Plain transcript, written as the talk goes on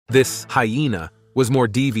This hyena was more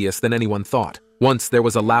devious than anyone thought. Once there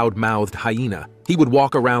was a loud-mouthed hyena. He would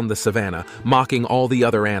walk around the savannah, mocking all the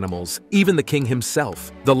other animals, even the king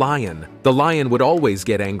himself, the lion. The lion would always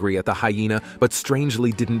get angry at the hyena, but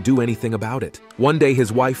strangely didn't do anything about it. One day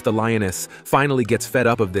his wife, the lioness, finally gets fed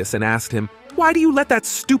up of this and asked him, "Why do you let that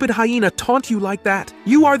stupid hyena taunt you like that?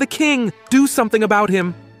 You are the king! Do something about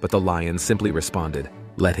him!" But the lion simply responded,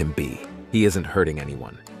 "Let him be. He isn't hurting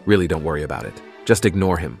anyone. Really don't worry about it. Just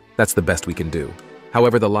ignore him. That's the best we can do."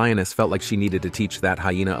 However, the lioness felt like she needed to teach that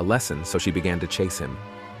hyena a lesson, so she began to chase him.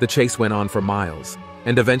 The chase went on for miles,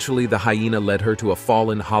 and eventually the hyena led her to a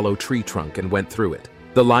fallen hollow tree trunk and went through it.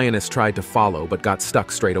 The lioness tried to follow but got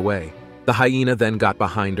stuck straight away. The hyena then got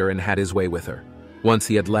behind her and had his way with her. Once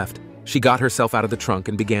he had left, she got herself out of the trunk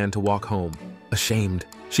and began to walk home. Ashamed,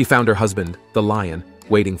 she found her husband, the lion,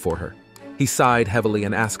 waiting for her. He sighed heavily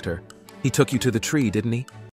and asked her, "He took you to the tree, didn't he?"